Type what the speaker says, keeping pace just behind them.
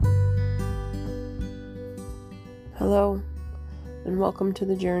Hello, and welcome to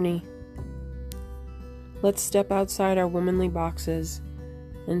the journey. Let's step outside our womanly boxes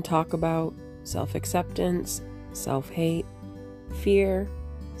and talk about self-acceptance, self-hate, fear,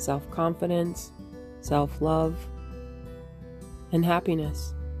 self-confidence, self-love, and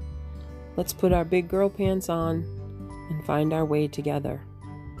happiness. Let's put our big girl pants on and find our way together.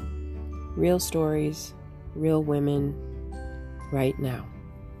 Real stories, real women, right now.